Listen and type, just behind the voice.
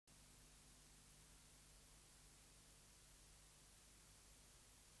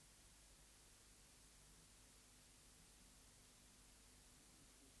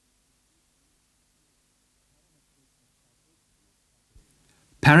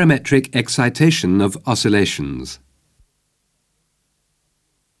Parametric excitation of oscillations.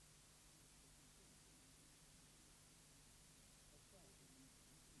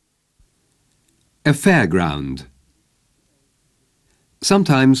 A fairground.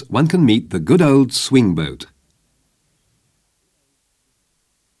 Sometimes one can meet the good old swing boat.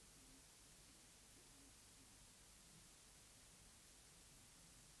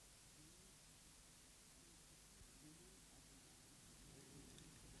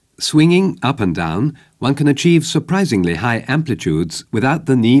 Swinging up and down, one can achieve surprisingly high amplitudes without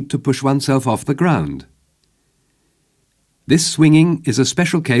the need to push oneself off the ground. This swinging is a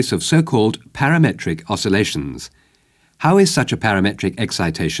special case of so-called parametric oscillations. How is such a parametric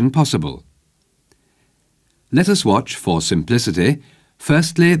excitation possible? Let us watch, for simplicity,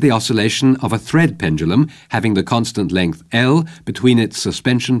 firstly the oscillation of a thread pendulum having the constant length L between its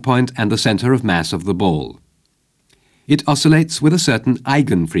suspension point and the centre of mass of the ball. It oscillates with a certain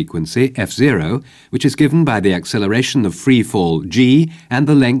eigenfrequency, f0, which is given by the acceleration of free fall g and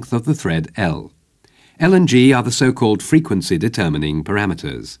the length of the thread L. L and g are the so-called frequency-determining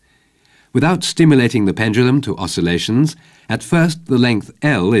parameters. Without stimulating the pendulum to oscillations, at first the length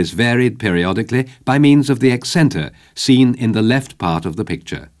L is varied periodically by means of the excenter, seen in the left part of the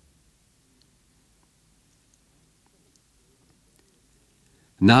picture.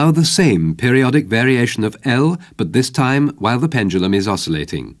 Now the same periodic variation of L, but this time while the pendulum is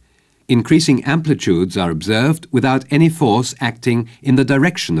oscillating. Increasing amplitudes are observed without any force acting in the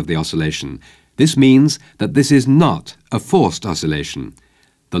direction of the oscillation. This means that this is not a forced oscillation.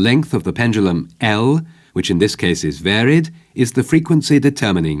 The length of the pendulum L, which in this case is varied, is the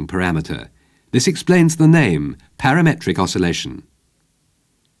frequency-determining parameter. This explains the name, parametric oscillation.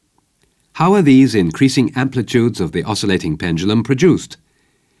 How are these increasing amplitudes of the oscillating pendulum produced?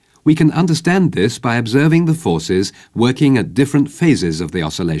 We can understand this by observing the forces working at different phases of the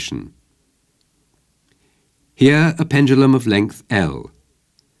oscillation. Here a pendulum of length L.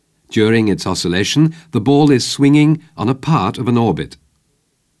 During its oscillation, the ball is swinging on a part of an orbit.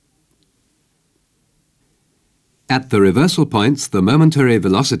 At the reversal points, the momentary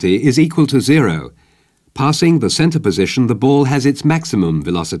velocity is equal to 0. Passing the center position, the ball has its maximum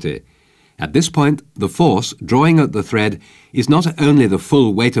velocity. At this point, the force drawing at the thread is not only the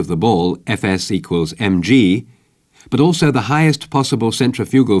full weight of the ball, Fs equals mg, but also the highest possible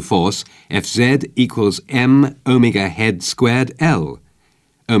centrifugal force, Fz equals m omega head squared L.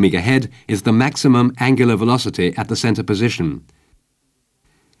 Omega head is the maximum angular velocity at the center position.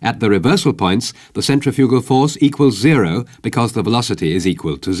 At the reversal points, the centrifugal force equals 0 because the velocity is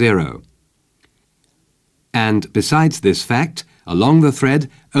equal to 0. And besides this fact, along the thread,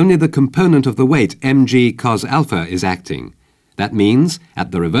 only the component of the weight mg cos alpha is acting. That means,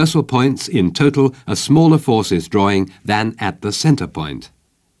 at the reversal points, in total, a smaller force is drawing than at the center point.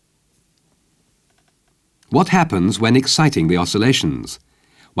 What happens when exciting the oscillations?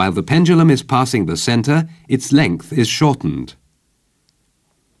 While the pendulum is passing the center, its length is shortened.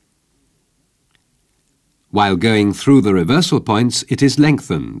 While going through the reversal points, it is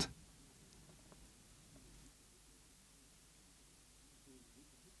lengthened.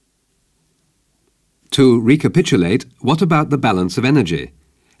 To recapitulate, what about the balance of energy?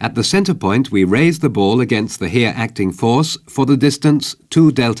 At the center point, we raise the ball against the here acting force for the distance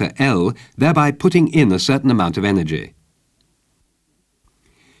 2 delta L, thereby putting in a certain amount of energy.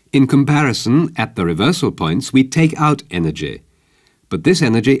 In comparison, at the reversal points, we take out energy. But this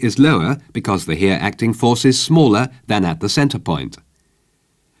energy is lower because the here acting force is smaller than at the center point.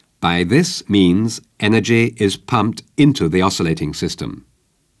 By this means, energy is pumped into the oscillating system.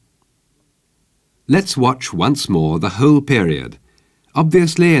 Let's watch once more the whole period.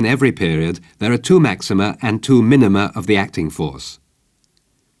 Obviously, in every period, there are 2 maxima and 2 minima of the acting force.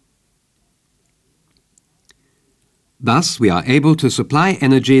 Thus, we are able to supply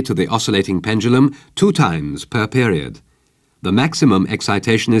energy to the oscillating pendulum 2 times per period. The maximum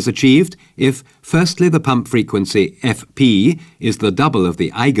excitation is achieved if, firstly, the pump frequency Fp is the double of the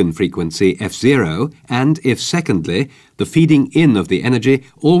eigenfrequency F0, and if, secondly, the feeding in of the energy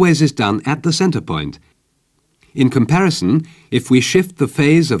always is done at the center point. In comparison, if we shift the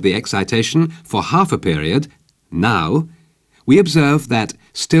phase of the excitation for half a period, now, we observe that,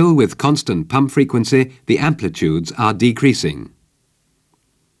 still with constant pump frequency, the amplitudes are decreasing.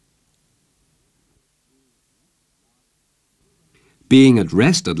 Being at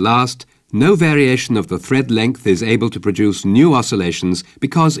rest at last, no variation of the thread length is able to produce new oscillations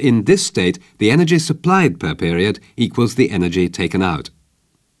because in this state the energy supplied per period equals the energy taken out.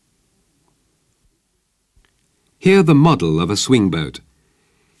 Here the model of a swing boat.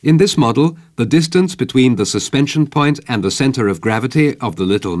 In this model, the distance between the suspension point and the centre of gravity of the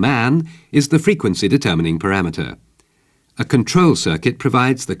little man is the frequency determining parameter. A control circuit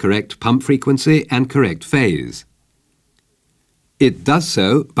provides the correct pump frequency and correct phase. It does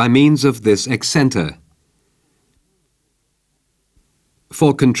so by means of this excenter.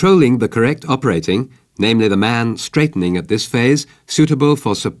 For controlling the correct operating, namely the man straightening at this phase, suitable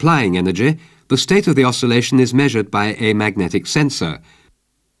for supplying energy, the state of the oscillation is measured by a magnetic sensor.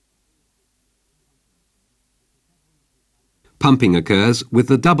 Pumping occurs with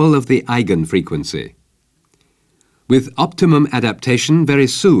the double of the eigenfrequency. With optimum adaptation, very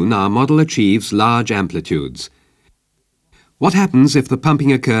soon our model achieves large amplitudes. What happens if the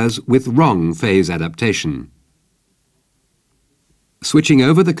pumping occurs with wrong phase adaptation? Switching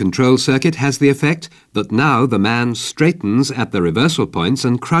over the control circuit has the effect that now the man straightens at the reversal points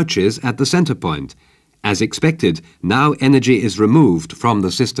and crouches at the center point. As expected, now energy is removed from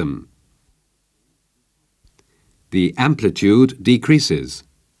the system. The amplitude decreases.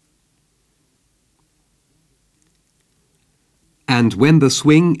 And when the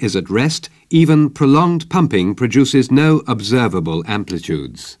swing is at rest, even prolonged pumping produces no observable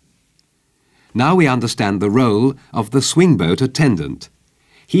amplitudes. Now we understand the role of the swing boat attendant.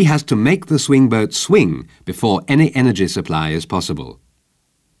 He has to make the swing boat swing before any energy supply is possible.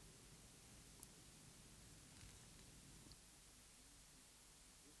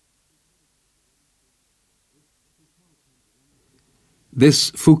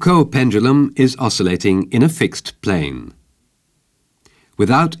 This Foucault pendulum is oscillating in a fixed plane.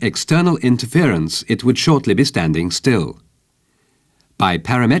 Without external interference, it would shortly be standing still. By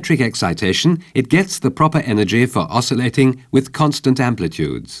parametric excitation, it gets the proper energy for oscillating with constant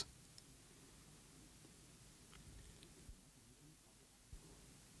amplitudes.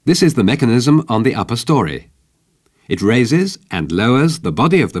 This is the mechanism on the upper story. It raises and lowers the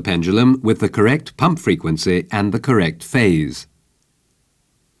body of the pendulum with the correct pump frequency and the correct phase.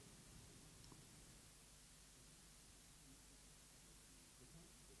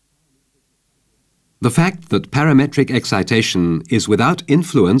 The fact that parametric excitation is without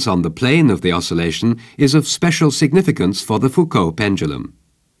influence on the plane of the oscillation is of special significance for the Foucault pendulum.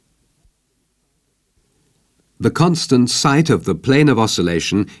 The constant site of the plane of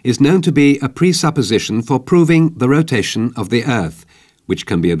oscillation is known to be a presupposition for proving the rotation of the Earth, which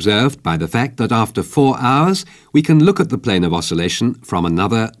can be observed by the fact that after 4 hours we can look at the plane of oscillation from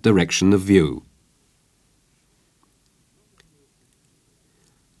another direction of view.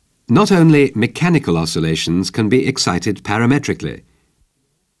 Not only mechanical oscillations can be excited parametrically.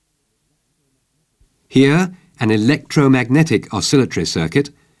 Here, an electromagnetic oscillatory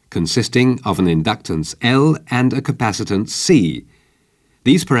circuit consisting of an inductance L and a capacitance C.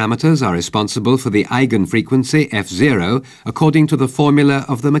 These parameters are responsible for the eigenfrequency F0 according to the formula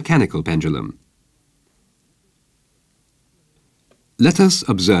of the mechanical pendulum. Let us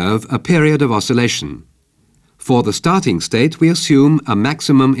observe a period of oscillation. For the starting state, we assume a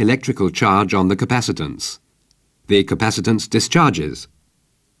maximum electrical charge on the capacitance. The capacitance discharges.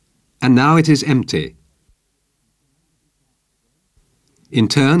 And now it is empty. In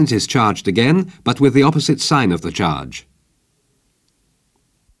turn, it is charged again, but with the opposite sign of the charge.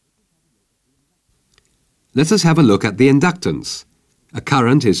 Let us have a look at the inductance. A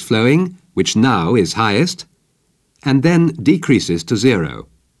current is flowing, which now is highest, and then decreases to 0.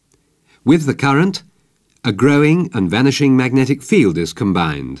 With the current, a growing and vanishing magnetic field is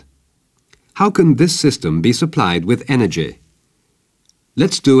combined. How can this system be supplied with energy?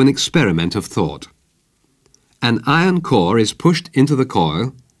 Let's do an experiment of thought. An iron core is pushed into the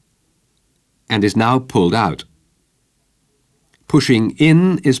coil and is now pulled out. Pushing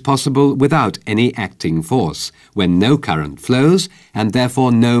in is possible without any acting force, when no current flows and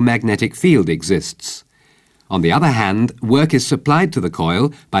therefore no magnetic field exists. On the other hand, work is supplied to the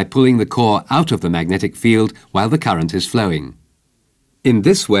coil by pulling the core out of the magnetic field while the current is flowing. In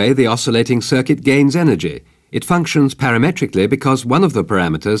this way, the oscillating circuit gains energy. It functions parametrically because one of the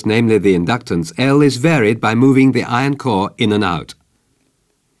parameters, namely the inductance L, is varied by moving the iron core in and out.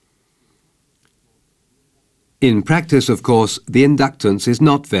 In practice, of course, the inductance is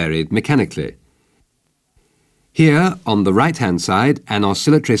not varied mechanically. Here, on the right-hand side, an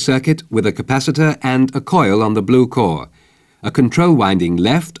oscillatory circuit with a capacitor and a coil on the blue core. A control winding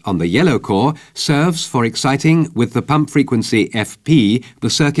left on the yellow core serves for exciting with the pump frequency Fp the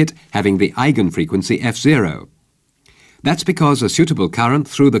circuit having the eigenfrequency F0. That's because a suitable current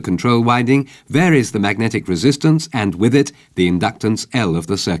through the control winding varies the magnetic resistance and with it the inductance L of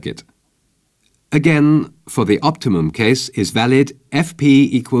the circuit. Again, for the optimum case is valid Fp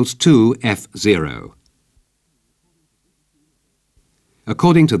equals 2 F0.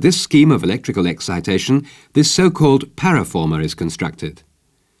 According to this scheme of electrical excitation, this so-called paraformer is constructed.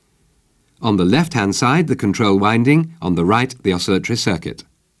 On the left-hand side, the control winding, on the right, the oscillatory circuit.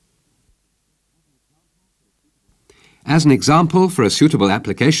 As an example for a suitable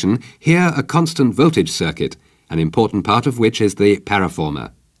application, here a constant voltage circuit, an important part of which is the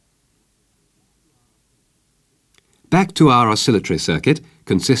paraformer. Back to our oscillatory circuit,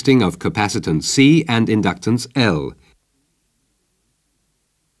 consisting of capacitance C and inductance L.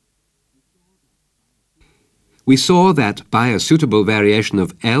 We saw that by a suitable variation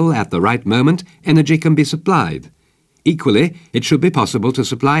of L at the right moment, energy can be supplied. Equally, it should be possible to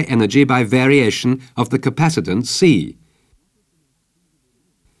supply energy by variation of the capacitance C.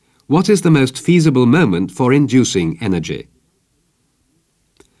 What is the most feasible moment for inducing energy?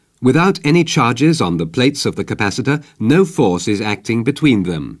 Without any charges on the plates of the capacitor, no force is acting between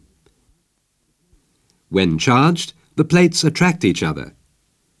them. When charged, the plates attract each other.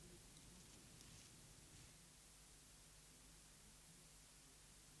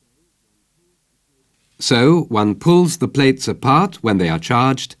 So, one pulls the plates apart when they are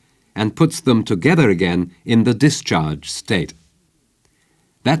charged and puts them together again in the discharged state.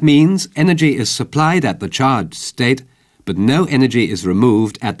 That means energy is supplied at the charged state, but no energy is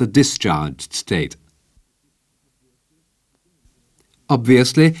removed at the discharged state.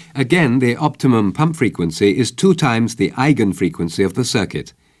 Obviously, again, the optimum pump frequency is 2 times the eigenfrequency of the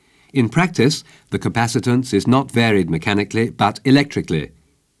circuit. In practice, the capacitance is not varied mechanically, but electrically.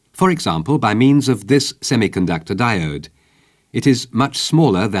 For example, by means of this semiconductor diode. It is much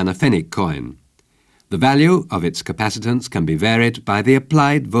smaller than a pfennig coin. The value of its capacitance can be varied by the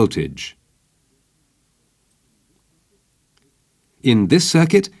applied voltage. In this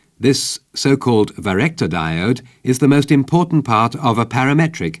circuit, this so-called varactor diode is the most important part of a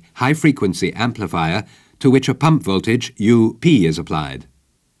parametric high-frequency amplifier to which a pump voltage UP is applied.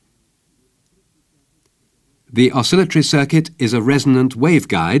 The oscillatory circuit is a resonant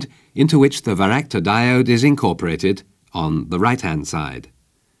waveguide into which the varactor diode is incorporated on the right-hand side.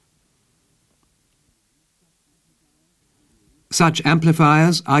 Such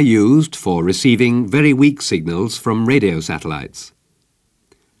amplifiers are used for receiving very weak signals from radio satellites.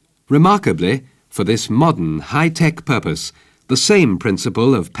 Remarkably, for this modern high-tech purpose, the same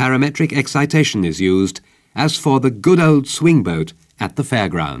principle of parametric excitation is used as for the good old swing boat at the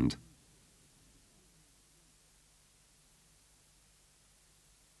fairground.